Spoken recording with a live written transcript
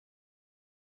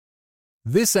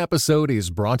This episode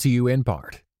is brought to you in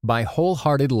part by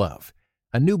Wholehearted Love,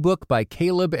 a new book by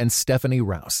Caleb and Stephanie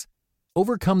Rouse.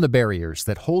 Overcome the barriers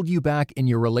that hold you back in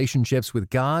your relationships with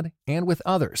God and with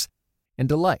others, and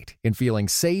delight in feeling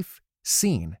safe,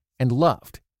 seen, and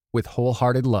loved with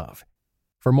Wholehearted Love.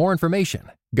 For more information,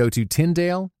 go to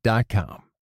Tyndale.com.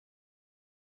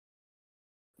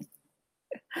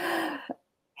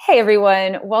 Hey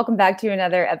everyone, welcome back to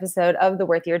another episode of the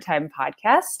Worth Your Time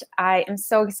podcast. I am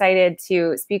so excited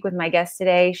to speak with my guest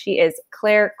today. She is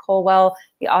Claire Colwell,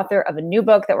 the author of a new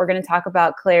book that we're going to talk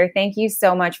about. Claire, thank you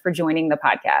so much for joining the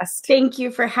podcast. Thank you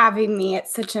for having me.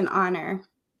 It's such an honor.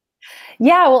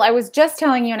 Yeah, well, I was just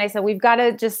telling you, and I said, we've got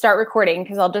to just start recording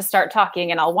because I'll just start talking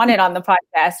and I'll want it on the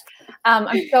podcast. I'm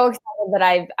so excited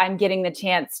that I'm getting the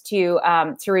chance to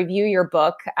review your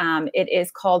book. It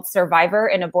is called Survivor,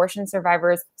 an abortion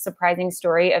survivor's surprising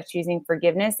story of choosing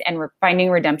forgiveness and finding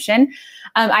redemption.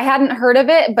 I hadn't heard of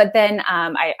it, but then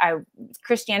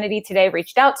Christianity Today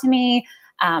reached out to me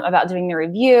about doing the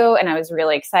review, and I was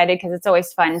really excited because it's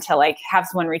always fun to have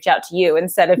someone reach out to you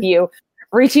instead of you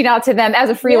reaching out to them as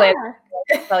a freelancer.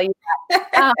 Yeah. Tell you that.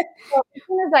 So as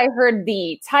soon as I heard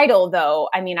the title, though,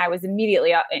 I was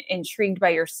immediately intrigued by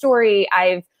your story.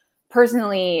 I've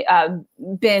personally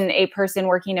been a person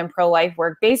working in pro-life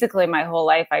work basically my whole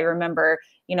life. I remember,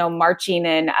 marching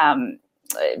and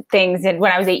things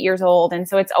when I was 8 years old. And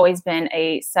so it's always been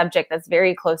a subject that's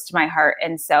very close to my heart.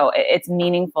 And so it's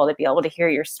meaningful to be able to hear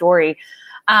your story.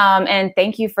 And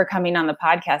thank you for coming on the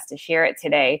podcast to share it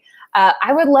today.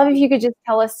 I would love if you could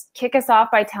just kick us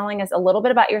off by telling us a little bit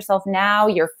about yourself now,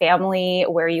 your family,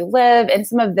 where you live, and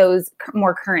some of those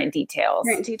more current details.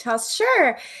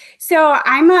 Sure. So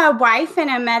I'm a wife and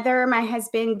a mother. My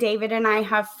husband, David, and I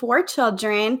have 4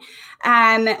 children.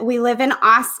 We live in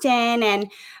Austin, and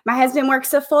my husband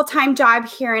works a full-time job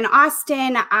here in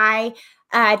Austin. I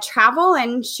travel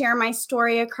and share my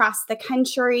story across the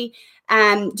country.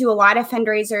 Do a lot of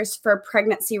fundraisers for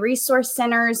pregnancy resource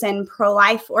centers and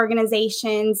pro-life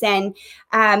organizations, and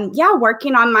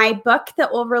working on my book that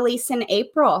will release in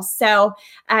April. So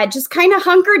just kind of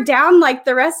hunkered down like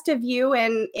the rest of you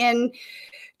in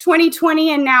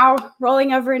 2020 and now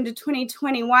rolling over into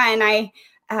 2021. I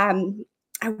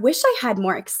wish I had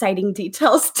more exciting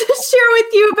details to share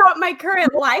with you about my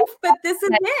current life, but this is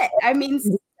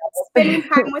it. Spending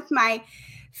time with my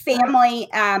family,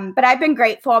 but I've been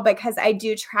grateful because I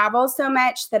do travel so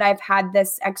much that I've had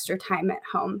this extra time at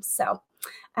home. So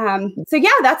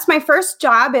that's my first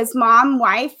job as mom,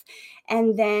 wife,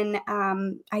 and then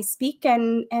I speak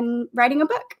and writing a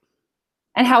book.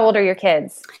 And how old are your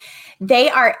kids? They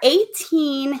are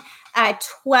 18,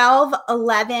 12,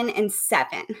 11, and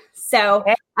 7. So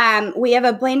we have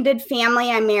a blended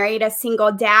family. I married a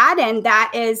single dad, and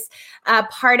that is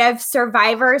part of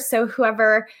Survivor. So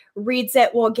whoever reads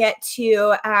it will get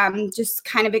to just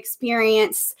kind of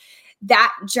experience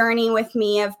that journey with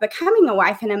me of becoming a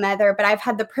wife and a mother. But I've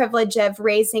had the privilege of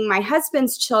raising my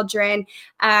husband's children,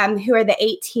 who are the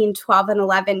 18, 12, and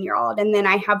 11-year-old. And then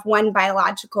I have one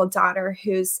biological daughter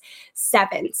who's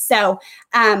 7. So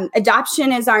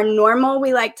adoption is our normal,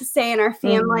 we like to say, in our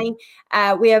family.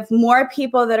 We have more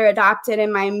people that are adopted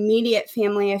in my immediate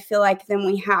family, I feel like, than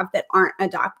we have that aren't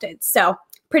adopted. So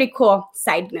pretty cool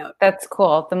side note. That's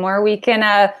cool. The more we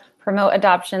can promote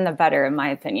adoption, the better, in my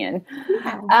opinion.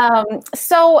 Yeah.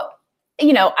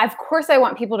 Of course, I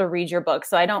want people to read your book,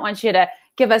 so I don't want you to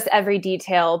give us every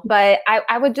detail, but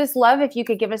I would just love if you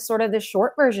could give us sort of the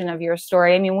short version of your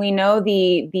story. We know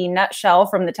the nutshell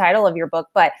from the title of your book,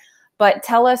 but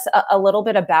tell us a little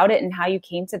bit about it and how you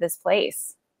came to this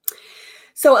place.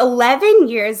 So 11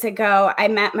 years ago, I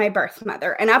met my birth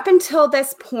mother. And up until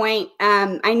this point,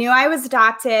 I knew I was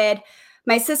adopted.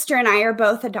 My sister and I are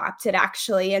both adopted,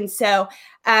 actually. And so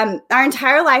our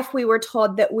entire life, we were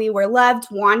told that we were loved,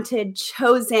 wanted,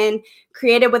 chosen,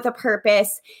 created with a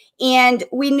purpose. And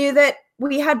we knew that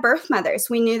we had birth mothers.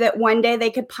 We knew that one day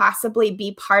they could possibly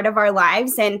be part of our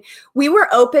lives. And we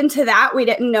were open to that. We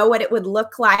didn't know what it would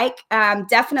look like.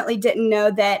 Definitely didn't know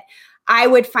that I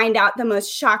would find out the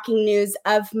most shocking news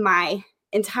of my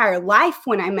entire life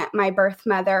when I met my birth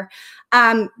mother.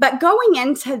 But going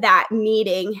into that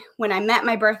meeting, when I met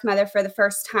my birth mother for the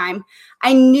first time,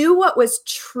 I knew what was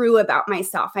true about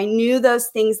myself. I knew those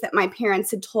things that my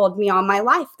parents had told me all my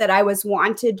life, that I was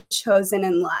wanted, chosen,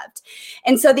 and loved.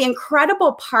 And so the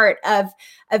incredible part of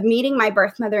meeting my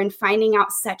birth mother and finding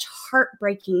out such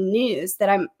heartbreaking news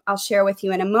that I'll share with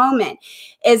you in a moment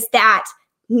is that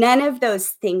none of those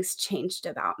things changed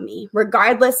about me,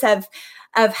 regardless of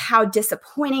how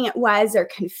disappointing it was or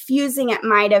confusing it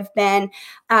might have been.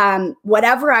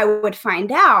 Whatever I would find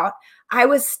out, I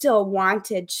was still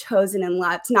wanted, chosen, and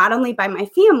loved, not only by my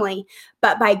family,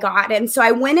 but by God. And so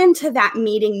I went into that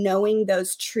meeting knowing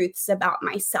those truths about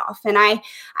myself. And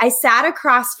I sat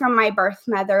across from my birth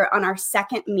mother on our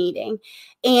second meeting,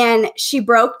 and she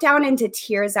broke down into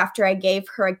tears after I gave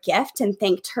her a gift and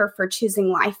thanked her for choosing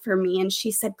life for me. And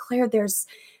she said, Claire, there's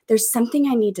something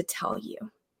I need to tell you.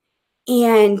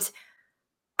 And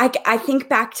I think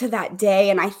back to that day,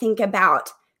 and I think about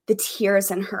the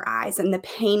tears in her eyes and the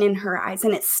pain in her eyes,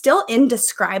 and it's still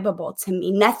indescribable to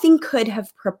me. Nothing could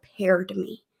have prepared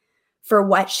me for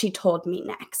what she told me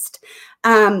next.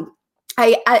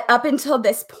 I up until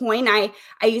this point, I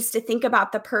used to think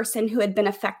about the person who had been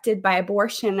affected by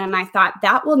abortion, and I thought,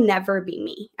 that will never be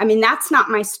me. I mean, that's not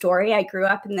my story. I grew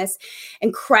up in this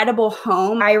incredible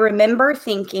home. I remember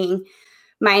thinking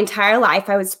my entire life,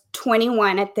 I was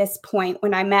 21 at this point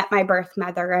when I met my birth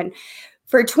mother, and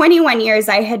for 21 years,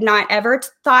 I had not ever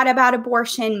thought about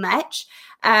abortion much.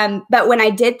 But when I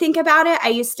did think about it, I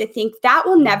used to think that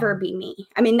will never be me.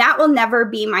 I mean, that will never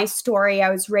be my story. I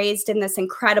was raised in this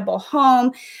incredible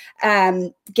home,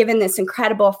 given this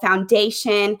incredible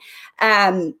foundation.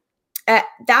 That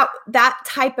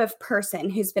type of person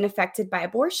who's been affected by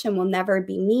abortion will never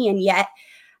be me. And yet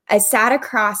I sat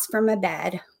across from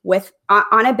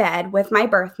on a bed with my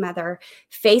birth mother,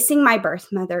 facing my birth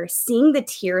mother, seeing the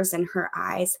tears in her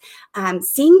eyes,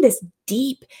 seeing this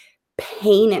deep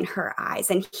pain in her eyes,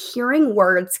 and hearing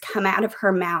words come out of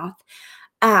her mouth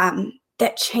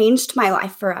that changed my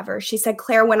life forever. She said,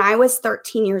 Claire, when I was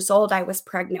 13 years old, I was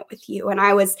pregnant with you, and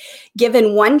I was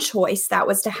given one choice, that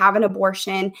was to have an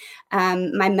abortion.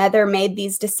 My mother made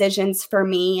these decisions for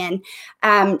me,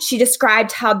 and she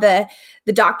described how the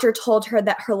doctor told her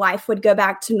that her life would go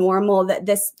back to normal, that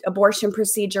this abortion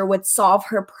procedure would solve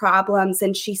her problems,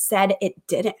 and she said it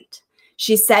didn't.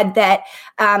 She said that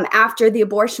after the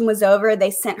abortion was over,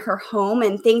 they sent her home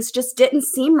and things just didn't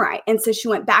seem right. And so she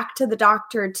went back to the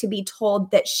doctor to be told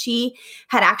that she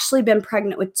had actually been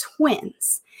pregnant with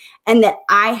twins and that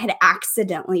I had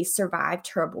accidentally survived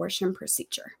her abortion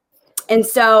procedure. And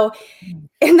so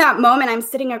in that moment, I'm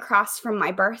sitting across from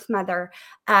my birth mother,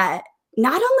 not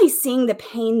only seeing the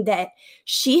pain that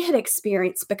she had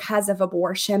experienced because of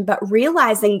abortion, but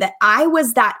realizing that I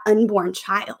was that unborn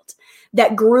child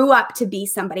that grew up to be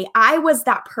somebody. I was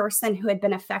that person who had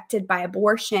been affected by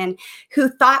abortion, who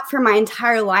thought for my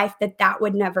entire life that that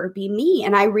would never be me.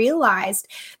 And I realized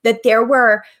that there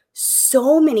were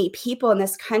so many people in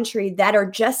this country that are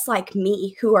just like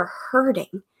me, who are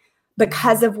hurting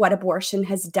because of what abortion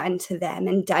has done to them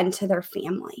and done to their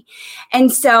family. And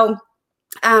so,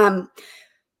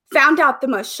 found out the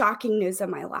most shocking news of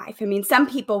my life. I mean, some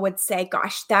people would say,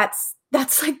 gosh, that's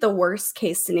like the worst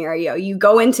case scenario. You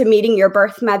go into meeting your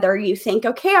birth mother, you think,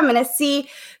 okay, I'm going to see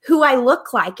who I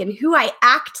look like and who I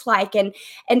act like, and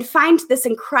find this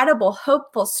incredible,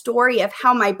 hopeful story of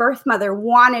how my birth mother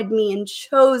wanted me and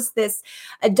chose this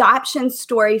adoption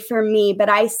story for me. But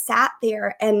I sat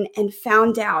there and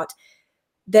found out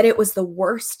that it was the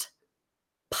worst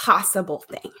possible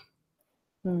thing.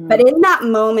 But in that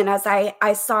moment, as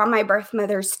I saw my birth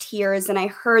mother's tears, and I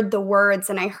heard the words,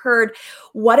 and I heard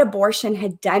what abortion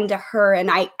had done to her,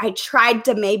 and I tried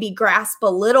to maybe grasp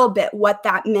a little bit what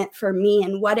that meant for me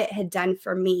and what it had done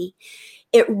for me,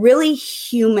 it really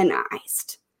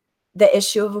humanized the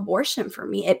issue of abortion for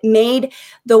me. It made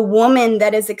the woman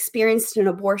that has experienced an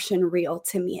abortion real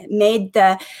to me. It made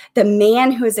the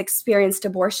man who has experienced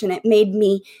abortion, it made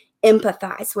me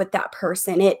empathize with that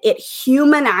person. It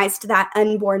humanized that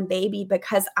unborn baby,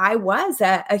 because I was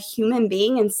a human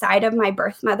being inside of my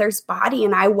birth mother's body,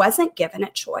 and I wasn't given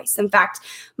a choice. In fact,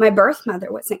 my birth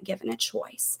mother wasn't given a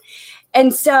choice.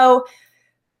 And so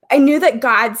I knew that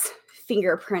God's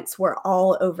fingerprints were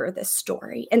all over this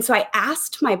story. And so I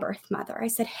asked my birth mother, I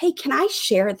said, hey, can I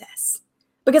share this?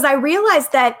 Because I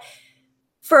realized that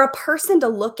for a person to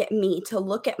look at me, to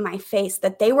look at my face,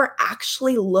 that they were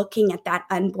actually looking at that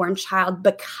unborn child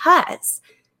because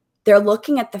they're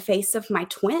looking at the face of my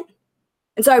twin.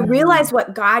 And so I realized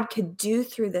what God could do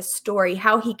through this story,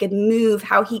 how he could move,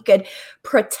 how he could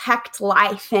protect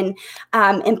life and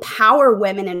empower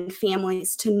women and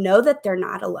families to know that they're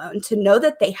not alone, to know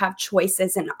that they have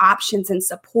choices and options and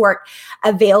support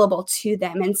available to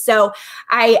them. And so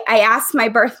I asked my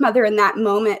birth mother in that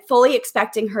moment, fully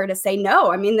expecting her to say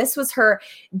no. I mean, this was her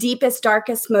deepest,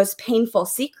 darkest, most painful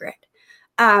secret.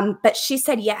 But she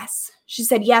said yes. She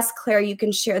said, yes, Claire, you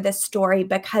can share this story,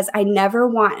 because I never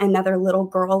want another little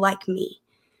girl like me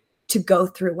to go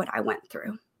through what I went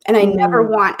through. And I never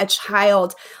want a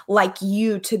child like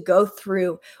you to go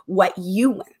through what you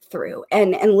went through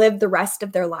and live the rest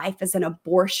of their life as an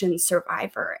abortion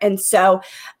survivor. And so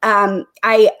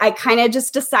I kind of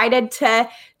just decided to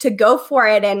go for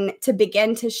it and to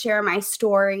begin to share my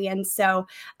story. And so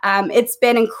it's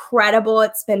been incredible.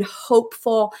 It's been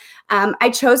hopeful. I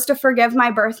chose to forgive my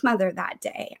birth mother that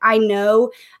day. I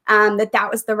know that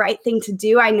was the right thing to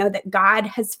do. I know that God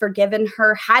had forgiven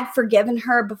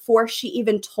her before she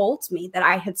even told me that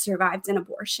I had survived an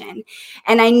abortion.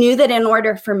 And I knew that in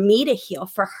order for me to heal,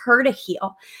 for her to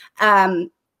heal,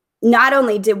 not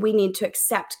only did we need to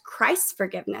accept Christ's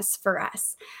forgiveness for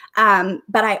us,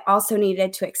 but I also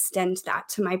needed to extend that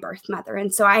to my birth mother.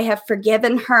 And so I have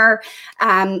forgiven her.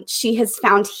 She has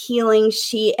found healing.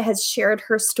 She has shared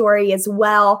her story as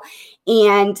well.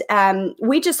 And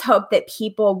we just hope that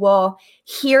people will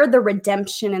hear the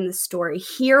redemption in the story,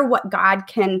 hear what God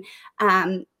can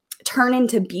turn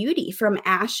into beauty from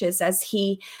ashes, as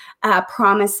he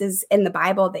promises in the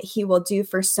Bible that he will do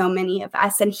for so many of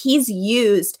us. And he's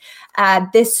used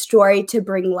this story to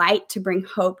bring light, to bring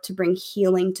hope, to bring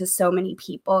healing to so many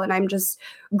people. And I'm just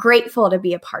grateful to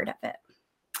be a part of it.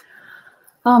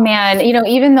 Oh man,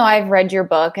 even though I've read your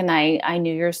book and I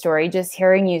knew your story, just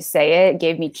hearing you say it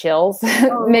gave me chills.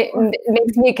 Oh.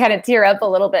 Makes me kind of tear up a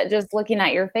little bit just looking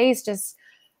at your face, just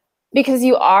because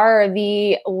you are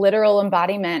the literal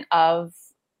embodiment of,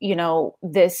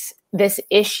 this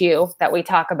issue that we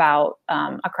talk about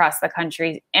across the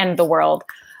country and the world,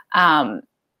 and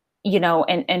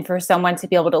for someone to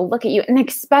be able to look at you, and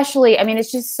especially,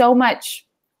 it's just so much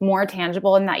more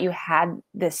tangible in that you had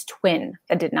this twin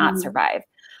that did not survive.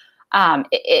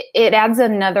 It adds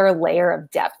another layer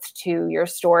of depth to your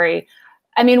story.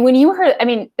 When you heard,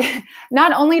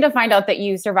 not only to find out that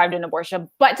you survived an abortion,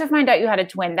 but to find out you had a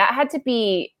twin, that had to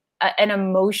be an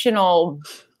emotional,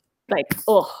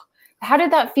 how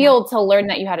did that feel to learn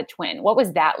that you had a twin? What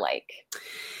was that like?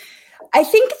 I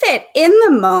think that in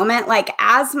the moment,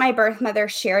 as my birth mother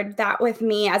shared that with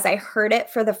me, as I heard it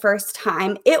for the first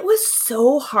time, it was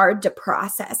so hard to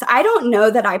process. I don't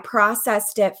know that I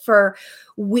processed it for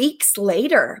weeks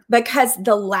later, because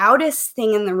the loudest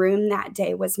thing in the room that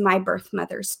day was my birth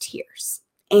mother's tears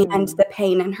and the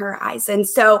pain in her eyes. And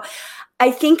so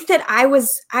I think that I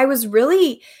was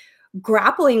really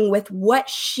grappling with what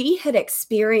she had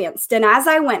experienced. And as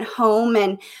I went home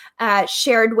and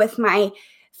shared with my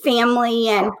family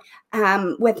and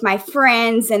with my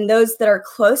friends and those that are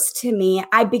close to me,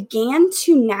 I began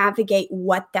to navigate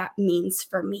what that means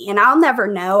for me. And I'll never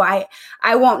know.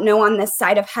 I won't know on this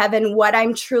side of heaven what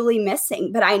I'm truly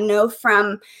missing, but I know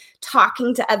from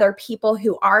talking to other people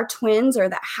who are twins or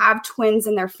that have twins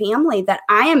in their family that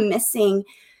I am missing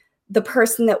the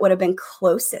person that would have been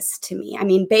closest to me.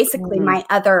 Basically my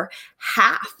other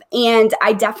half. And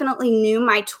I definitely knew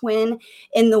my twin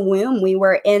in the womb. We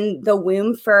were in the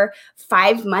womb for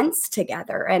 5 months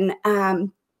together. And,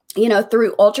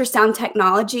 through ultrasound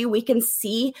technology, we can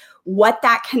see what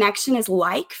that connection is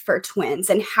like for twins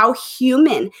and how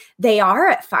human they are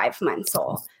at 5 months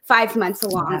along.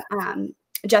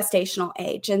 Gestational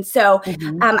age. And so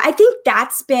I think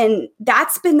that's been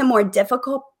the more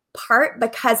difficult part,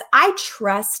 because I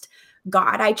trust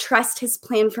God. I trust his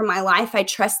plan for my life. I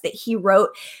trust that he wrote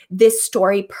this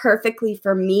story perfectly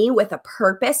for me with a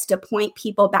purpose to point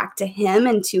people back to him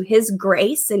and to his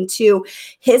grace and to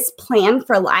his plan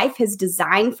for life, his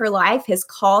design for life, his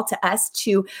call to us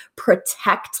to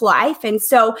protect life. And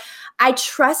so I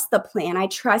trust the plan. I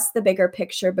trust the bigger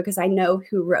picture because I know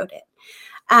who wrote it.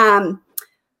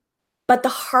 But the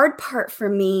hard part for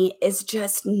me is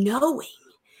just knowing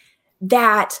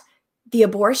that the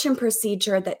abortion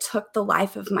procedure that took the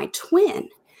life of my twin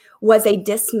was a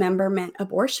dismemberment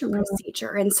abortion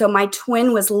procedure. And so my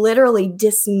twin was literally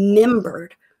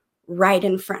dismembered right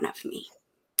in front of me.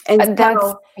 And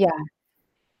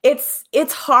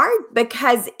it's hard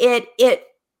because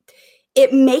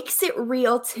it makes it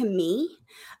real to me.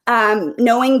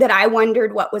 Knowing that I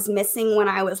wondered what was missing when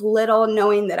I was little,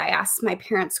 knowing that I asked my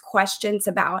parents questions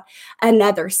about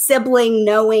another sibling,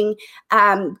 knowing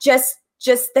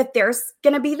just that there's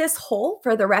going to be this hole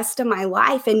for the rest of my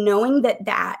life, and knowing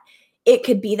that it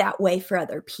could be that way for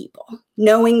other people,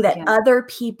 knowing that other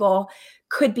people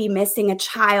could be missing a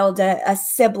child, a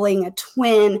sibling, a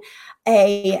twin,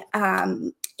 a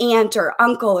aunt or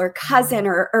uncle or cousin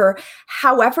or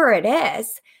however it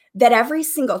is, that every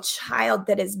single child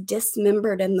that is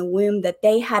dismembered in the womb, that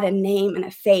they had a name and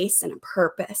a face and a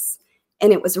purpose,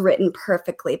 and it was written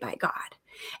perfectly by God.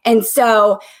 And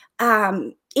so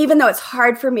even though it's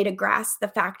hard for me to grasp the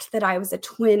fact that I was a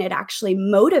twin, it actually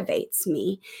motivates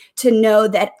me to know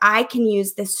that I can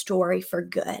use this story for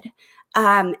good.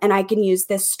 And I can use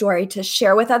this story to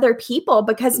share with other people,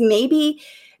 because maybe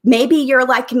maybe you're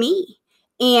like me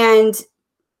and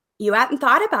you hadn't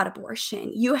thought about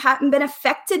abortion. You hadn't been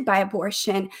affected by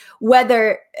abortion,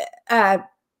 whether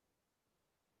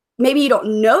maybe you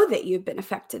don't know that you've been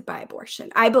affected by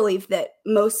abortion. I believe that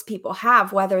most people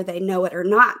have, whether they know it or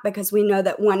not, because we know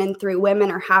that 1 in 3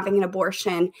 women are having an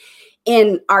abortion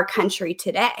in our country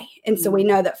today. And so we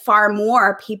know that far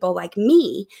more people like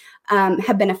me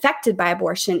have been affected by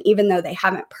abortion, even though they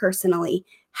haven't personally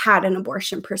had an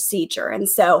abortion procedure. And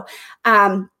so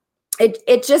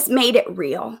it just made it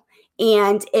real.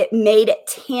 And it made it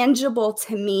tangible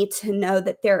to me to know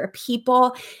that there are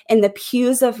people in the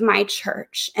pews of my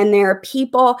church, and there are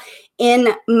people in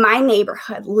my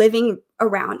neighborhood living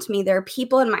around me. There are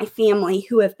people in my family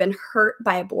who have been hurt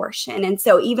by abortion. And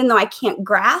so even though I can't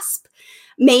grasp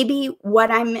maybe what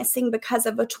I'm missing because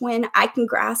of a twin, I can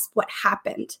grasp what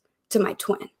happened to my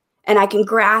twin. And I can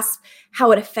grasp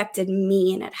how it affected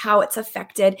me and how it's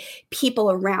affected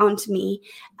people around me.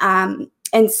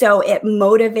 And so it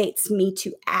motivates me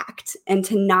to act and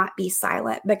to not be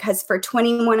silent, because for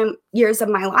 21 years of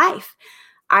my life,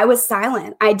 I was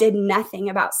silent. I did nothing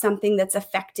about something that's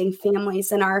affecting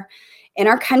families in our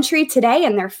country today,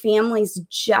 and their families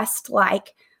just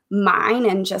like mine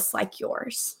and just like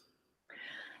yours.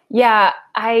 Yeah,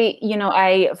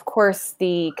 I, of course,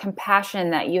 the compassion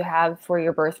that you have for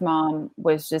your birth mom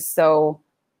was just so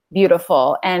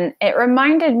beautiful. And it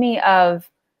reminded me of,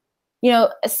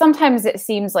 sometimes it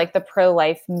seems like the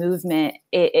pro-life movement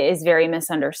is very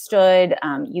misunderstood.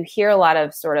 You hear a lot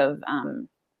of sort of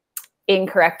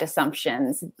incorrect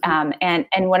assumptions. And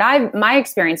my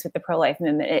experience with the pro-life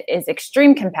movement is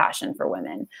extreme compassion for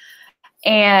women.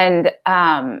 And,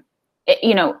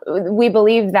 we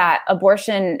believe that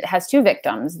abortion has 2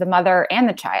 victims, the mother and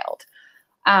the child.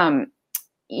 Do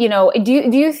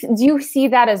you see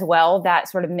that as well, that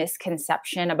sort of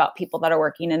misconception about people that are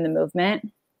working in the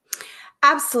movement?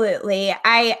 Absolutely.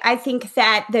 I think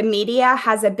that the media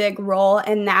has a big role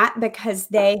in that, because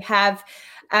they have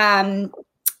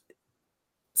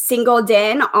singled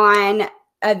in on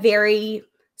a very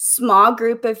small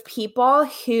group of people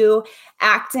who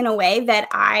act in a way that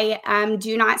I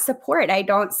do not support. I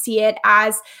don't see it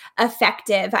as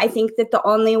effective. I think that the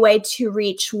only way to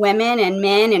reach women and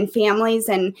men and families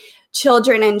and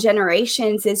children and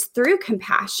generations is through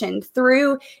compassion,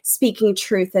 through speaking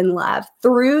truth and love,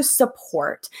 through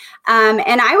support.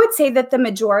 And I would say that the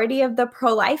majority of the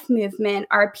pro-life movement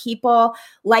are people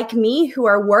like me who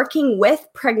are working with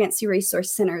pregnancy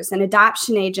resource centers and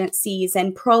adoption agencies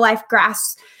and pro-life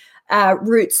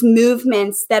grassroots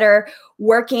movements that are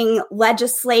working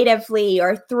legislatively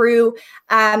or through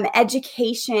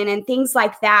education and things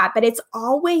like that. But it's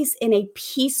always in a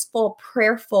peaceful,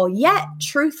 prayerful, yet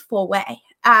truthful way.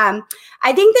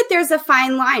 I think that there's a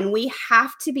fine line. We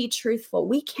have to be truthful.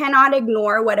 We cannot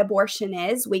ignore what abortion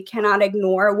is. We cannot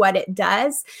ignore what it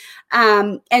does.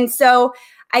 And so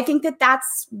I think that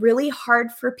that's really hard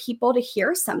for people to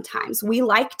hear sometimes. We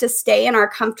like to stay in our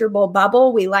comfortable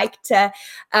bubble. We like to,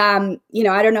 I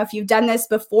don't know if you've done this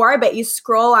before, but you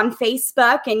scroll on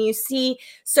Facebook and you see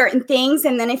certain things.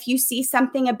 And then if you see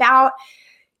something about,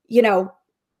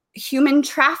 human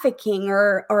trafficking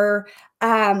or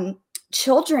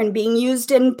children being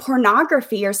used in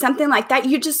pornography or something like that,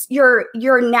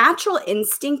 your natural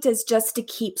instinct is just to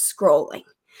keep scrolling.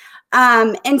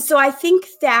 And so I think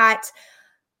that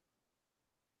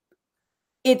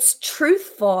it's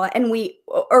truthful, and we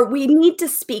need to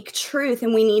speak truth,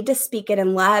 and we need to speak it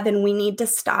in love, and we need to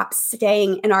stop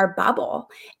staying in our bubble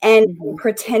and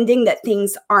pretending that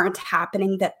things aren't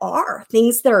happening that are,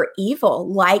 things that are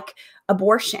evil, like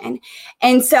abortion.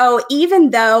 And so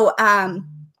even though,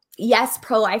 yes,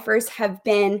 pro-lifers have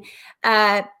been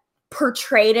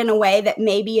portrayed in a way that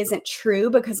maybe isn't true,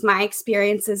 because my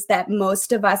experience is that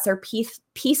most of us are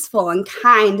peaceful and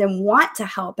kind and want to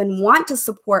help and want to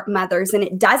support mothers. And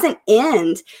it doesn't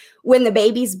end when the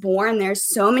baby's born. There's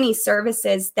so many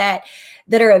services that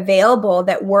are available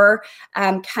that we're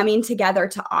coming together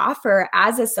to offer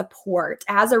as a support,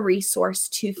 as a resource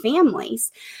to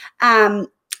families.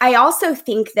 I also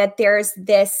think that there's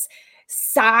this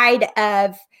side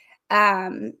of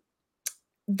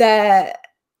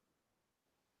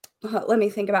let me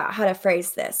think about how to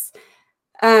phrase this.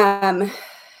 I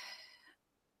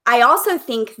also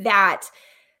think that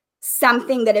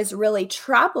something that is really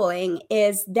troubling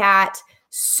is that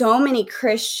so many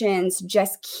Christians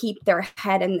just keep their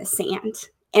head in the sand,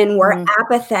 and we're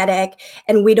apathetic,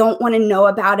 and we don't want to know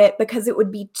about it because it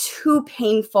would be too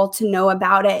painful to know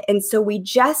about it. And so we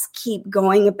just keep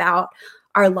going about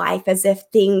our life as if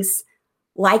things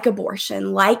like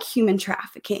abortion, like human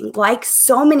trafficking, like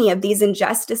so many of these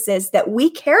injustices that we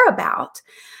care about,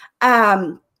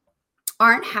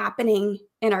 aren't happening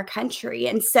in our country.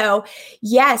 And so,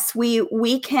 yes,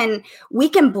 we can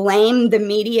blame the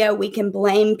media, we can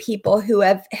blame people who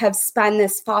have spun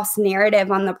this false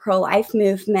narrative on the pro-life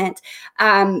movement.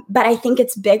 But I think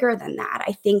it's bigger than that.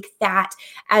 I think that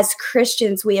as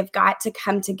Christians, we have got to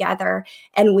come together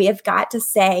and we have got to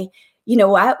say, you know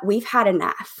what, we've had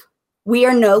enough. We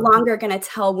are no longer going to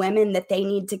tell women that they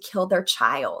need to kill their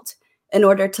child in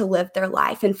order to live their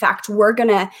life. In fact, we're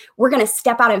gonna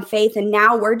step out in faith, and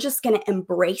now we're just gonna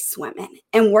embrace women,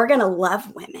 and we're gonna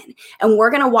love women, and we're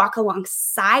gonna walk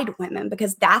alongside women,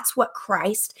 because that's what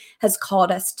Christ has called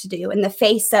us to do in the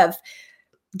face of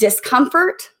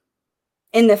discomfort,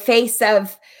 in the face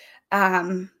of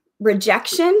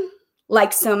rejection,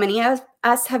 like so many of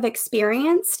us have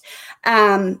experienced,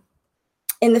 in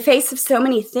the face of so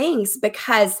many things,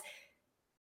 because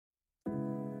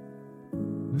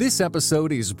this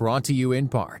episode is brought to you in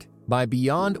part by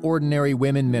Beyond Ordinary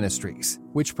Women Ministries,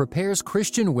 which prepares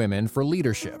Christian women for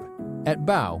leadership. At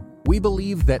BOW, we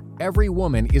believe that every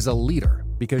woman is a leader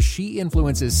because she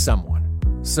influences someone.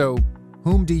 So,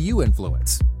 whom do you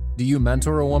influence? Do you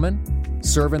mentor a woman?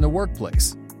 Serve in the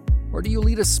workplace? Or do you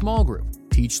lead a small group,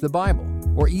 teach the Bible,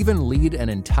 or even lead an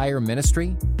entire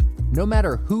ministry? No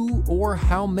matter who or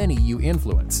how many you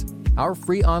influence, our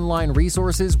free online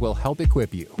resources will help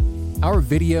equip you. Our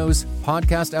videos,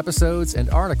 podcast episodes, and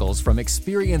articles from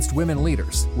experienced women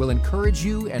leaders will encourage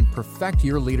you and perfect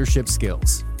your leadership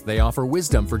skills. They offer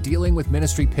wisdom for dealing with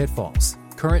ministry pitfalls,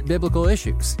 current biblical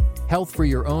issues, health for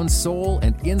your own soul,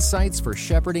 and insights for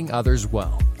shepherding others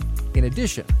well. In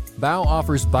addition, BOW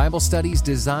offers Bible studies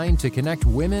designed to connect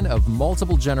women of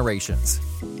multiple generations.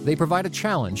 They provide a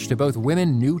challenge to both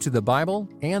women new to the Bible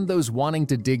and those wanting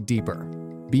to dig deeper.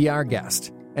 Be our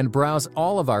guest and browse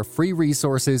all of our free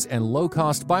resources and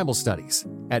low-cost Bible studies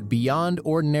at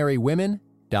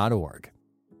beyondordinarywomen.org.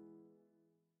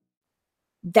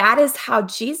 That is how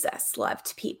Jesus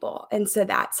loved people, and so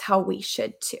that's how we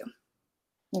should too.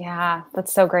 Yeah,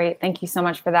 that's so great. Thank you so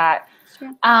much for that.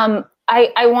 Sure.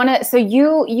 I want to, so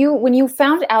you, when you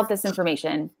found out this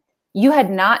information, you had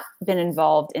not been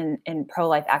involved in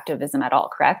pro-life activism at all,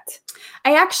 correct?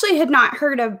 I actually had not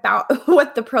heard about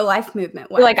what the pro-life movement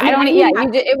was. Like,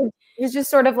 it was just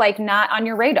sort of like not on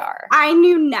your radar. I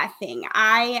knew nothing.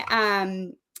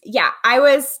 I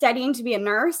was studying to be a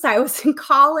nurse. I was in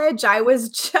college. I was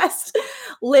just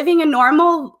living a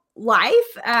normal life.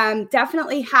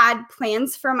 Definitely had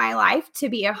plans for my life to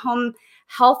be a home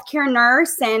healthcare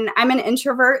nurse, and I'm an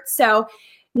introvert, so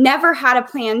never had a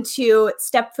plan to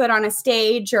step foot on a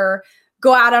stage or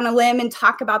go out on a limb and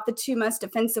talk about the two most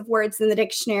offensive words in the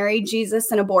dictionary,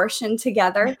 Jesus and abortion,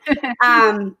 together.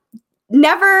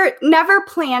 Never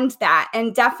planned that,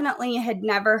 and definitely had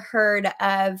never heard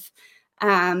of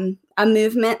a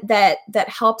movement that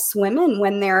helps women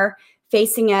when they're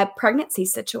facing a pregnancy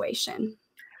situation.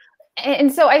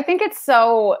 And so I think it's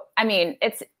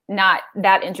not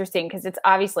that interesting because it's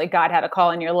obviously God had a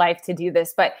call in your life to do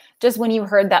this, but just when you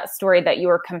heard that story that you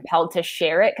were compelled to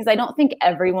share it, because I don't think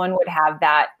everyone would have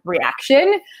that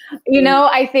reaction. You know,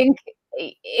 I think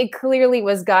it clearly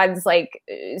was God's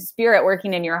spirit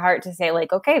working in your heart to say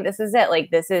okay, this is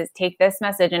it. Take this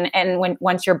message. And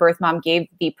once your birth mom gave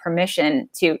the permission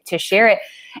to share it.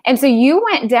 And so you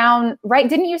went down, right?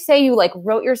 Didn't you say you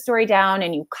wrote your story down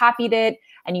and you copied it?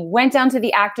 And you went down to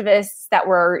the activists that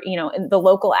were, the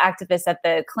local activists at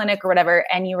the clinic or whatever.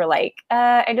 And you were like,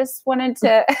 I just wanted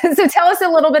to, so tell us a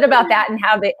little bit about that and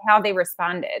how they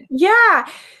responded. Yeah.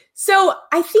 So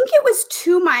I think it was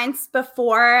 2 months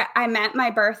before I met my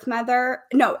birth mother.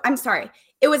 No, I'm sorry.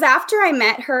 It was after I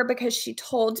met her because she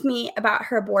told me about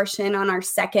her abortion on our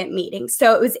second meeting.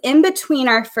 So it was in between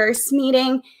our first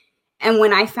meeting and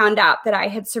when I found out that I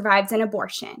had survived an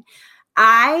abortion.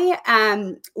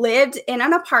 I lived in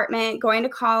an apartment going to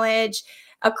college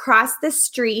across the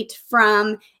street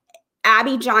from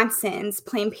Abby Johnson's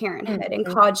Planned Parenthood in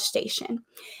College Station.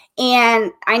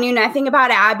 And I knew nothing about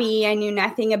Abby. I knew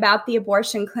nothing about the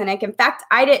abortion clinic. In fact,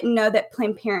 I didn't know that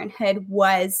Planned Parenthood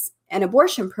was an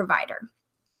abortion provider.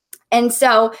 And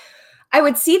so I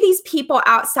would see these people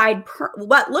outside,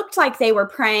 what looked like they were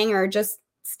praying or just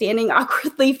standing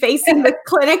awkwardly facing the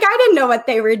clinic. I didn't know what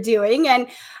they were doing. And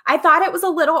I thought it was a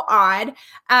little odd,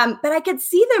 but I could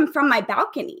see them from my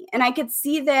balcony, and I could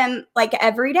see them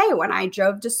every day when I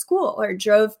drove to school or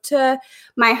drove to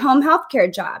my home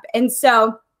healthcare job. And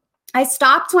so I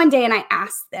stopped one day and I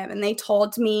asked them, and they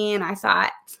told me, and I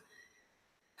thought,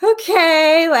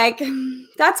 okay, like,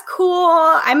 that's cool.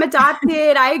 I'm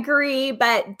adopted. I agree,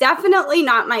 but definitely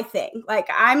not my thing. Like,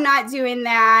 I'm not doing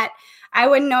that. I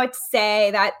wouldn't know what to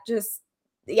say. That just,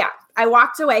 yeah, I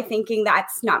walked away thinking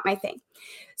that's not my thing.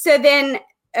 So then,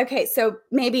 okay, so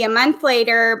maybe a month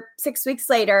later, 6 weeks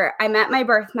later, I met my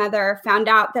birth mother, found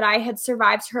out that I had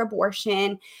survived her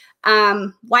abortion.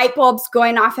 Light bulbs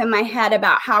going off in my head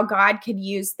about how God could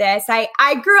use this.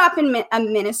 I grew up in a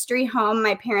ministry home.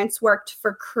 My parents worked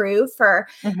for Cru for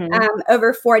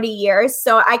over 40 years.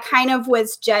 So I kind of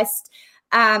was just,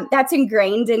 that's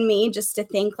ingrained in me just to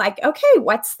think like, okay,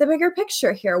 what's the bigger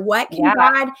picture here? What can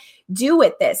God do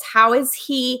with this? How is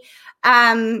he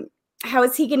going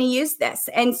to use this?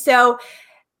 And so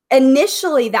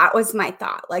initially that was my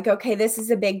thought, like, okay, this is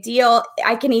a big deal.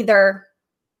 I can either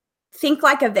think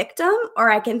like a victim or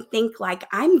I can think like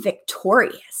I'm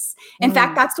victorious. In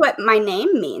fact, that's what my name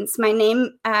means. My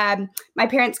name, my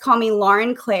parents call me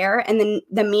Lauren Claire, and then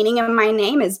the meaning of my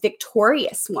name is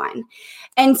victorious one.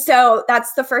 And so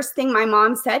that's the first thing my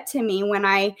mom said to me when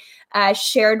I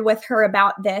shared with her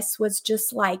about this, was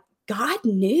just like, God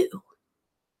knew.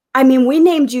 I mean, we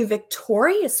named you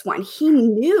victorious one. He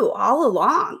knew all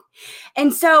along.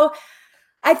 And so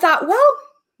I thought, well,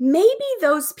 maybe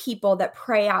those people that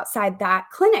pray outside that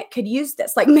clinic could use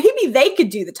this. Like, maybe they could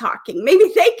do the talking. Maybe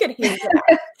they could hand it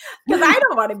out, because I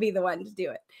don't want to be the one to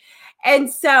do it.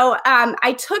 And so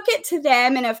I took it to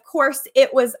them. And of course,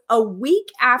 it was a week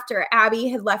after Abby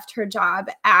had left her job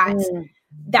at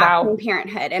that Planned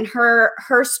Parenthood, and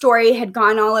her story had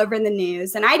gone all over the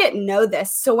news. And I didn't know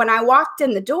this. So when I walked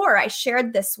in the door, I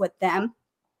shared this with them.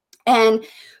 And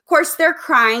of course, they're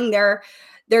crying. Their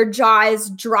jaws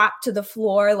dropped to the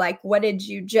floor. Like, what did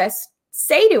you just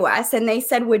say to us? And they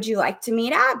said, would you like to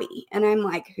meet Abby? And I'm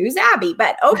like, who's Abby?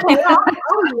 But okay, I'll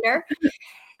meet her.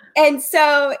 And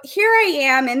so here I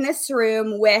am in this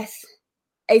room with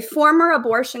a former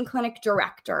abortion clinic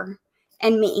director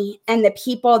and me and the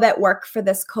people that work for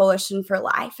this Coalition for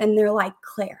Life. And they're like,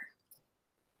 Claire,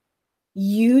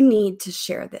 you need to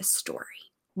share this story.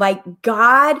 Like,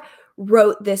 God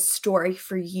wrote this story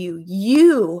for you.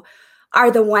 You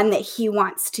are the one that he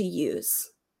wants to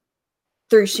use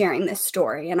through sharing this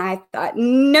story. And I thought,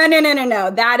 no.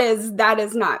 That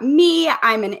is not me.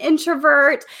 I'm an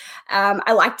introvert.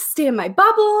 I like to stay in my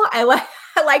bubble. I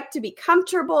like to be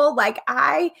comfortable. Like,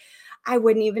 I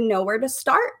wouldn't even know where to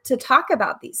start to talk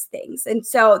about these things. And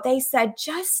so they said,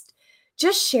 just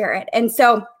share it. And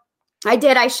so I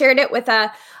did. I shared it with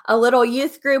a little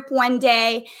youth group one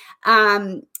day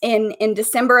in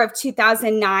December of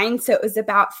 2009. So it was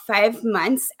about 5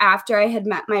 months after I had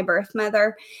met my birth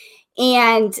mother.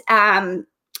 And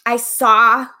I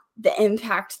saw the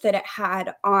impact that it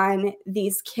had on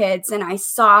these kids. And I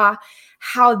saw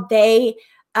how they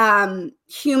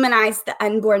humanized the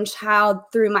unborn child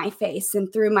through my face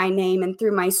and through my name and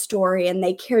through my story. And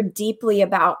they cared deeply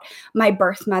about my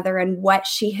birth mother and what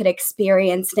she had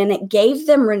experienced. And it gave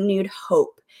them renewed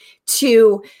hope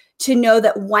to know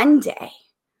that one day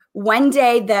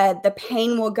the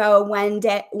pain will go. One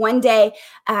day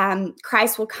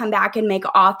Christ will come back and make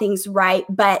all things right.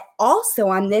 But also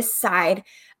on this side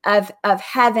of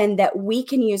heaven, that we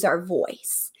can use our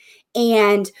voice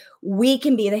and we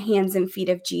can be the hands and feet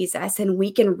of Jesus, and we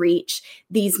can reach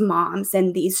these moms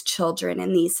and these children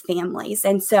and these families.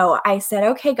 And so I said,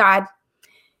 okay, God,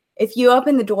 if you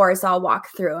open the doors, I'll walk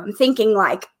through. I'm thinking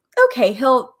like, okay,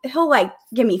 he'll like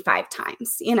give me 5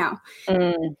 times, you know?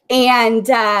 And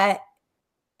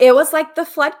it was like the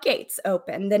floodgates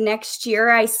opened. The next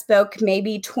year I spoke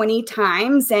maybe 20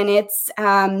 times, and it's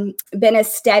been a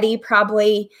steady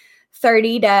probably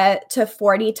 30 to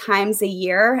 40 times a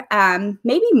year,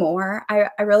 maybe more. I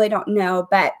really don't know,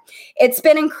 but it's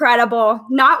been incredible.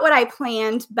 Not what I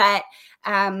planned, but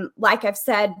like I've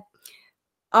said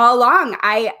all along,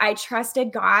 I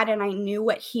trusted God, and I knew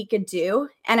what he could do.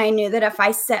 And I knew that if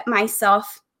I set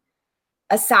myself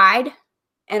aside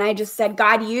and I just said,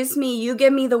 God, use me, you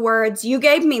give me the words, you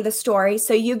gave me the story,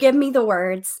 so you give me the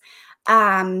words.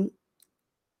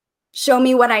 Show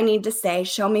me what I need to say.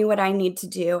 Show me what I need to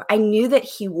do. I knew that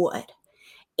he would.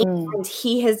 And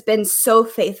he has been so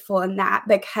faithful in that,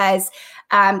 because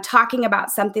talking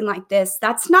about something like this,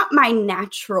 that's not my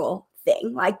natural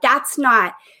thing. Like, that's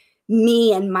not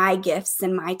me and my gifts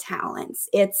and my talents.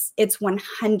 It's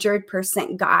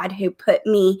 100% God who put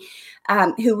me,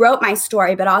 who wrote my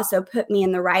story, but also put me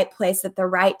in the right place at the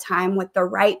right time with the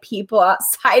right people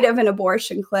outside of an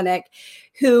abortion clinic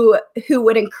who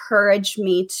would encourage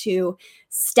me to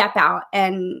step out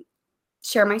and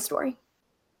share my story.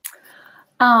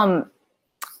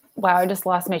 Wow, I just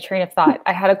lost my train of thought.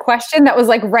 I had a question that was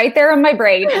like right there in my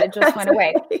brain and it just went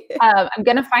away. I'm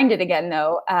going to find it again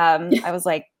though. I was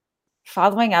like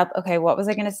following up. Okay, what was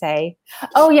I going to say?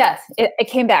 Oh yes, it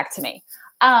came back to me.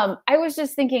 I was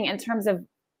just thinking in terms of,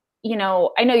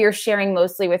 I know you're sharing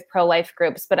mostly with pro-life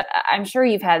groups, but I'm sure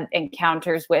you've had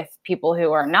encounters with people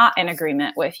who are not in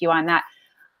agreement with you on that.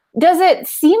 Does it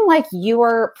seem like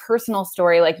your personal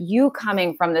story, like you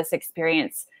coming from this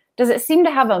experience, does it seem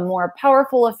to have a more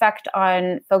powerful effect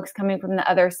on folks coming from the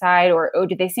other side, or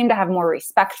do they seem to have more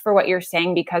respect for what you're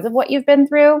saying because of what you've been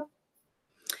through?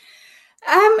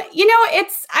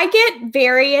 I get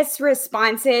various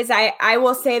responses. I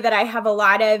will say that I have a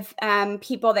lot of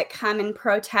people that come and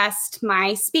protest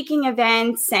my speaking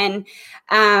events and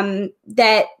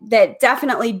that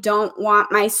definitely don't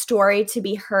want my story to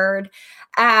be heard.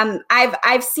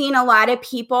 I've seen a lot of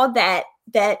people that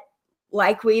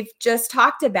like we've just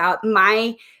talked about,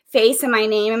 my face and my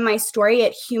name and my story,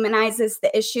 it humanizes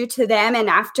the issue to them. And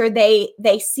after they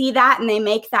see that and they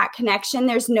make that connection,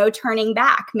 there's no turning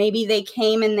back. Maybe they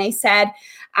came and they said,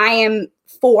 I am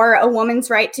for a woman's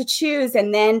right to choose.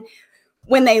 And then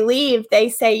when they leave, they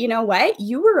say, you know what,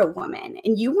 you were a woman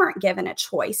and you weren't given a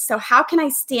choice. So how can I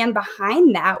stand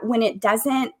behind that when it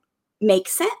doesn't make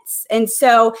sense? And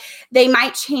so they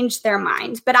might change their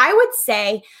mind. But I would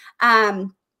say,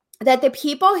 that the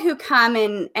people who come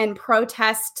and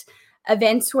protest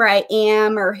events where I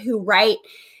am, or who write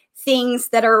things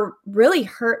that are really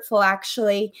hurtful,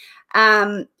 actually,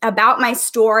 about my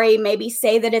story, maybe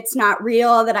say that it's not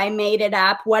real, that I made it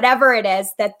up, whatever it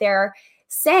is that they're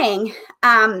saying,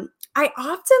 I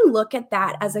often look at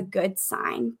that as a good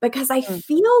sign, because I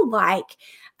feel like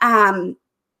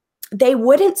they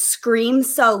wouldn't scream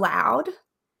so loud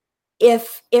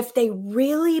if they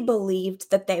really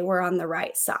believed that they were on the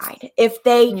right side, if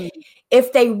they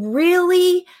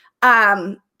really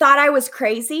thought I was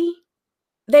crazy,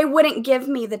 they wouldn't give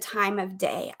me the time of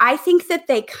day. I think that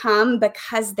they come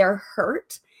because they're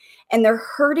hurt, and they're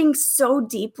hurting so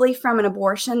deeply from an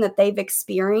abortion that they've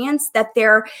experienced that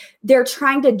they're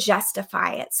trying to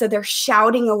justify it. So they're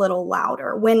shouting a little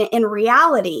louder, when in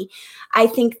reality, I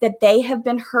think that they have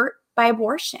been hurt by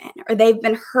abortion, or they've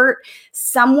been hurt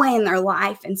some way in their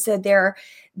life. And so they're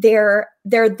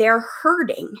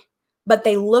hurting, but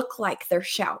they look like they're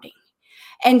shouting.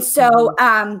 And so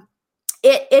I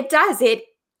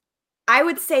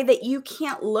would say that you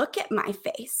can't look at my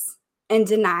face and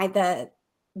deny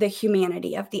the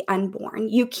humanity of the unborn.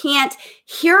 You can't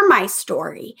hear my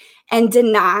story and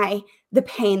deny the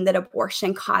pain that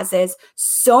abortion causes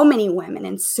so many women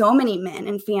and so many men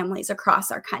and families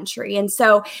across our country. And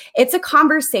so it's a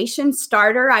conversation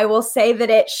starter. I will say that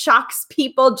it shocks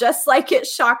people just like it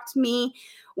shocked me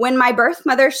when my birth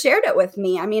mother shared it with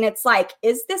me. I mean, it's like,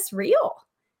 is this real?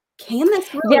 Can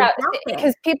this really happen?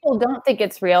 Because people don't think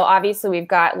it's real. Obviously, we've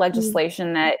got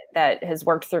legislation that has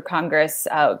worked through Congress.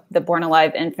 The Born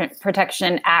Alive Infant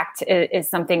Protection Act is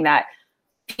something that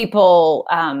people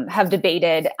have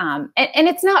debated. And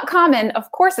it's not common. Of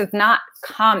course, it's not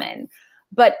common,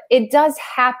 but it does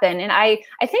happen. And I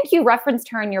think you referenced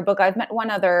her in your book. I've met one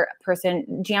other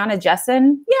person, Gianna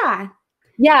Jessen.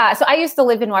 Yeah. So I used to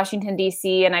live in Washington,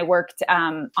 D.C., and I worked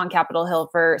on Capitol Hill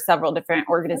for several different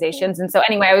organizations. And so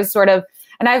anyway, I was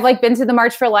and I've been to the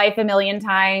March for Life a million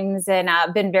times and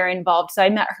been very involved. So I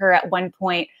met her at one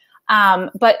point.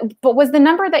 But was the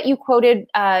number that you quoted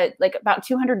about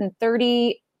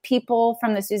 230 people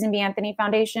from the Susan B. Anthony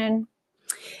Foundation?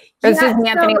 Or the Susan B.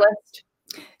 Anthony list?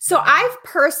 So I've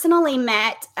personally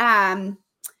met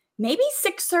maybe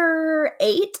 6 or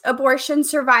 8 abortion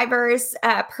survivors.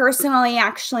 Personally,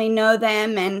 actually know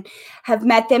them and have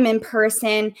met them in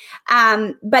person.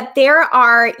 But there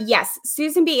are, yes,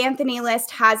 Susan B. Anthony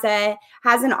list has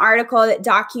an article that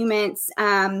documents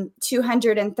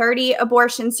 230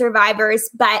 abortion survivors,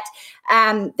 but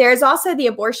there's also the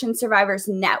Abortion Survivors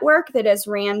Network that is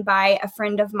ran by a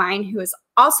friend of mine who is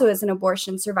an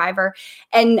abortion survivor.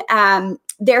 And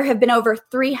there have been over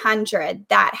 300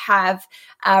 that have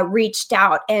reached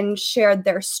out and shared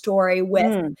their story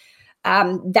with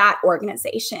that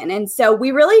organization. And so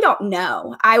we really don't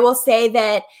know. I will say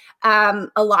that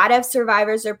a lot of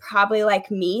survivors are probably like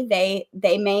me.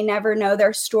 They may never know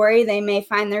their story. They may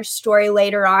find their story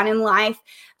later on in life.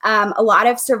 A lot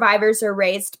of survivors are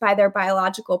raised by their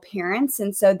biological parents.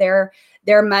 And so their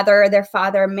mother or their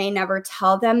father may never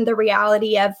tell them the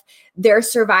reality of their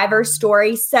survivor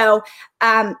story. So,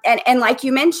 and like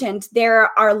you mentioned, there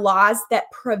are laws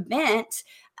that prevent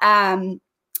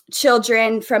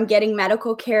children from getting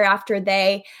medical care after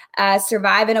they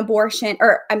survive an abortion,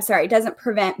 or I'm sorry, doesn't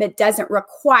prevent, but doesn't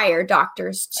require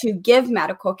doctors to give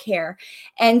medical care.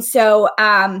 And so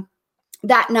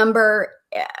that number,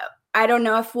 I don't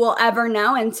know if we'll ever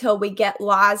know until we get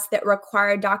laws that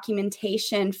require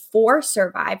documentation for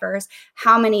survivors,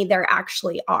 how many there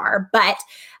actually are. But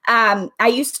I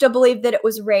used to believe that it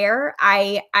was rare.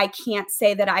 I can't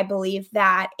say that I believe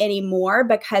that anymore,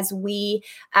 because we,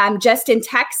 just in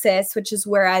Texas, which is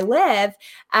where I live,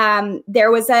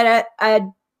 there was a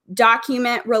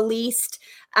document released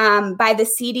by the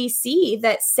CDC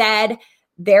that said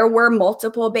there were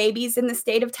multiple babies in the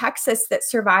state of Texas that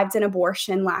survived an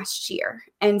abortion last year.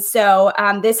 And so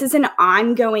this is an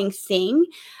ongoing thing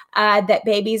that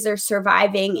babies are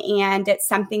surviving, and it's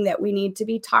something that we need to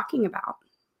be talking about.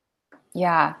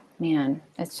 Yeah, man,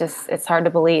 it's hard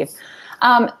to believe.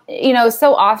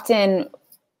 So often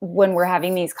when we're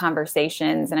having these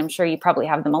conversations, and I'm sure you probably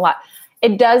have them a lot,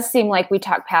 it does seem like we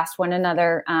talk past one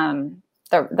another,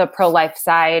 the pro-life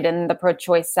side and the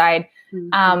pro-choice side.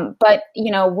 Mm-hmm. But,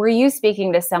 were you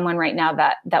speaking to someone right now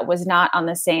that was not on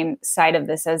the same side of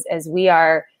this as we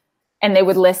are, and they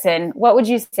would listen? What would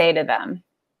you say to them?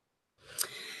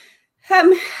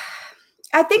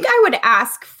 I think I would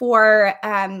ask for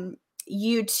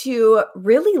you to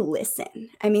really listen.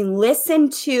 I mean, listen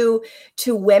to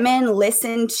women,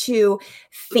 listen to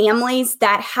families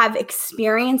that have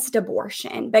experienced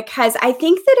abortion, because I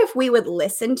think that if we would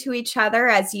listen to each other,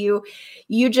 as you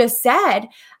just said,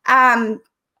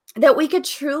 that we could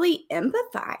truly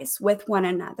empathize with one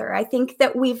another. I think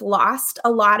that we've lost a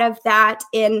lot of that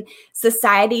in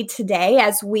society today,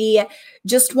 as we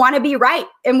just want to be right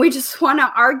and we just want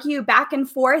to argue back and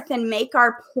forth and make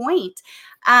our point.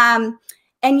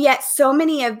 And yet so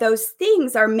many of those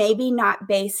things are maybe not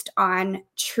based on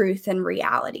truth and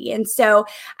reality. And so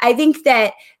I think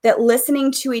that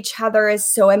listening to each other is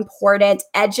so important,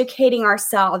 educating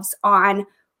ourselves on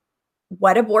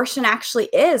what abortion actually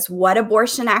is, what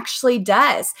abortion actually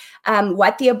does,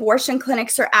 what the abortion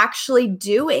clinics are actually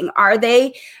doing. Are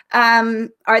they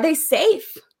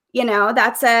safe?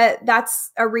 That's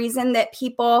a reason that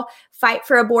people fight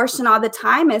for abortion all the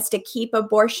time, is to keep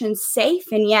abortion safe.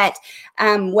 And yet,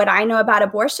 what I know about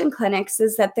abortion clinics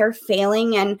is that they're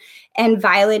failing and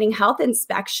violating health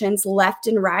inspections left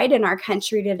and right in our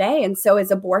country today. And so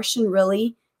is abortion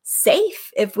really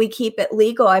safe if we keep it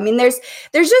legal? I mean, there's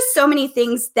just so many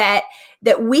things that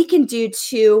we can do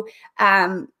to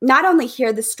not only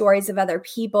hear the stories of other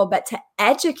people, but to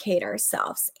educate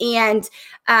ourselves, and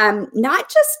not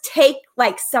just take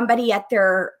like somebody at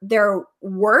their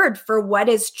word for what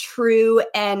is true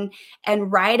and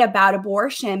right about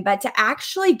abortion, but to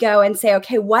actually go and say,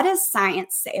 okay, what does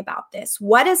science say about this?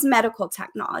 What does medical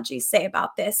technology say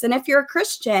about this? And if you're a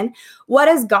Christian, what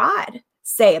does God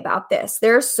say about this?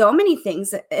 There are so many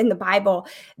things in the Bible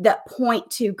that point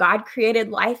to God created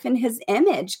life in his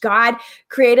image. God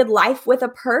created life with a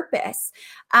purpose.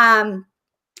 And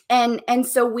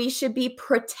so we should be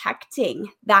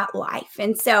protecting that life.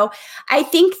 And so I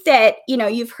think that,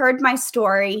 you've heard my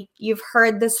story. You've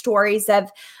heard the stories of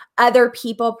other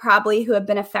people probably who have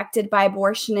been affected by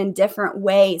abortion in different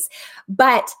ways.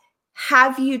 But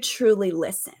have you truly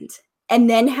listened? And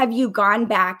then have you gone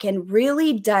back and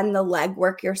really done the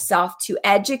legwork yourself to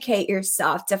educate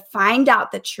yourself, to find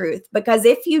out the truth? Because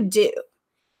if you do,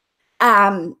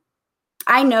 I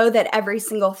know that every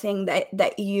single thing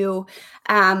that you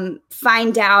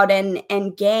find out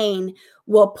and gain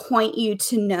will point you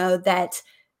to know that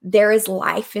there is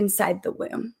life inside the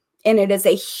womb. And it is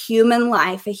a human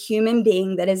life, a human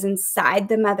being that is inside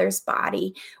the mother's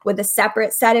body with a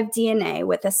separate set of DNA,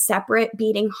 with a separate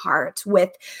beating heart,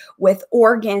 with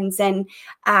organs, and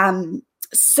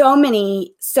so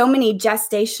many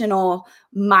gestational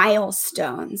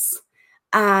milestones.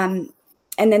 And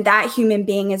then that human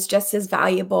being is just as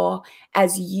valuable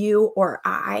as you or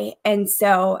I. And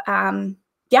so, I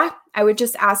would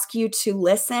just ask you to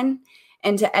listen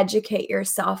and to educate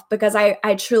yourself, because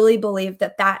I truly believe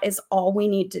that is all we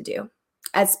need to do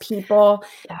as people,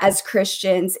 as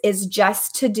Christians, is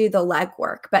just to do the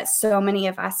legwork. But so many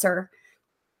of us are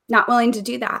not willing to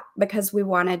do that because we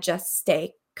want to just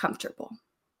stay comfortable.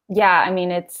 Yeah. I mean,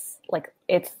 it's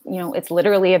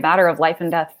literally a matter of life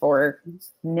and death for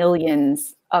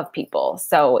millions of people.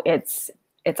 So it's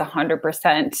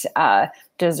 100%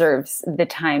 deserves the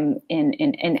time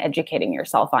in educating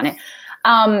yourself on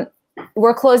it.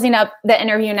 We're closing up the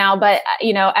interview now, but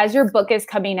as your book is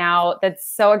coming out, that's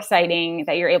so exciting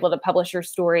that you're able to publish your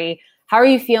story. How are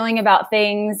you feeling about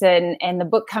things and the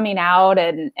book coming out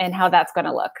and how that's going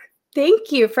to look?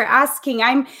 Thank you for asking.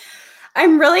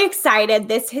 I'm really excited.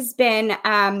 This has been,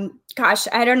 I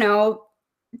don't know,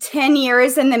 10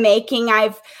 years in the making.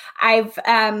 I've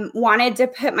wanted to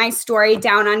put my story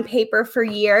down on paper for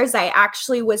years. I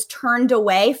actually was turned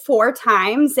away 4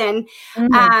 times. And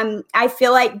I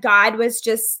feel like God was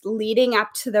just leading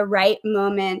up to the right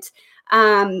moment,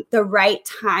 the right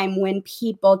time when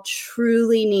people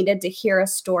truly needed to hear a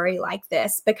story like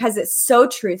this, because it's so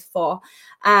truthful,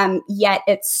 yet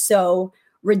it's so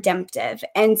redemptive.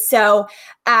 And so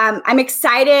I'm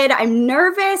excited. I'm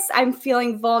nervous. I'm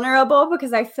feeling vulnerable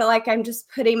because I feel like I'm just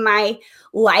putting my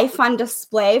life on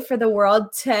display for the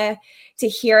world to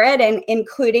hear it, and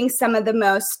including some of the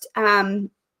most,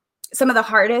 some of the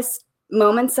hardest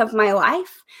moments of my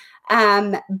life.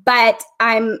 But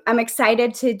I'm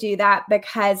excited to do that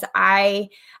because I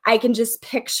can just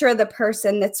picture the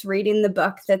person that's reading the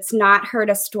book that's not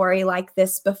heard a story like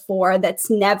this before, that's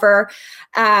never,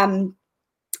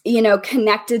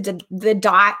 connected to the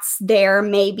dots there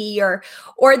maybe,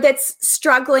 or that's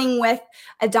struggling with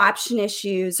adoption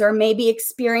issues, or maybe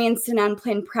experienced an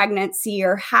unplanned pregnancy,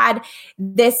 or had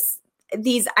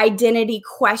these identity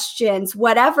questions,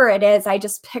 whatever it is. I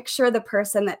just picture the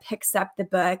person that picks up the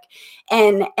book,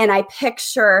 and I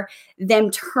picture them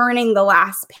turning the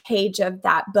last page of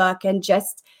that book, and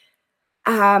just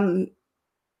the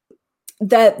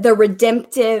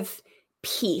redemptive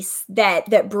piece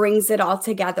that brings it all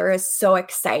together is so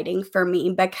exciting for me,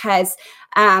 because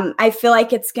I feel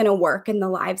like it's going to work in the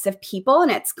lives of people, and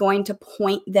it's going to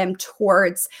point them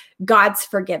towards God's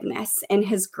forgiveness and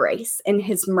his grace and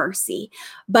his mercy.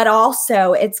 But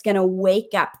also it's going to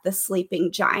wake up the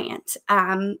sleeping giant,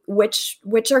 which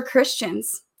are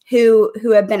Christians who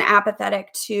have been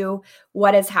apathetic to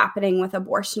what is happening with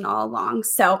abortion all along.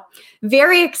 So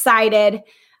very excited.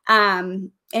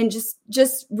 And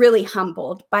just really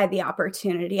humbled by the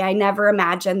opportunity. I never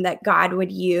imagined that God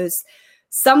would use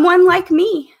someone like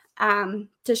me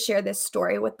to share this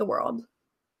story with the world.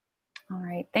 All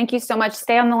right. Thank you so much.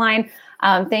 Stay on the line.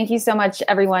 Thank you so much,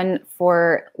 everyone,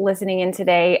 for listening in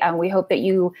today. We hope that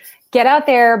you get out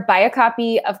there, buy a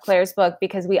copy of Claire's book,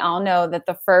 because we all know that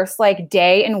the first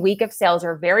day and week of sales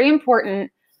are very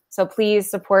important. So please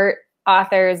support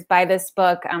authors, buy this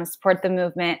book, support the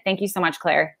movement. Thank you so much,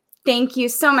 Claire. Thank you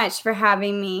so much for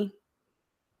having me.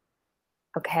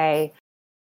 Okay.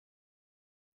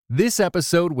 This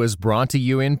episode was brought to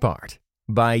you in part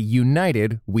by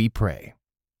United We Pray.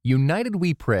 United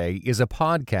We Pray is a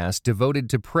podcast devoted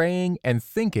to praying and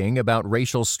thinking about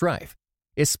racial strife,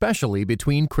 especially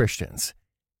between Christians.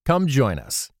 Come join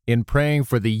us in praying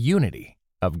for the unity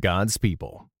of God's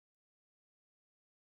people.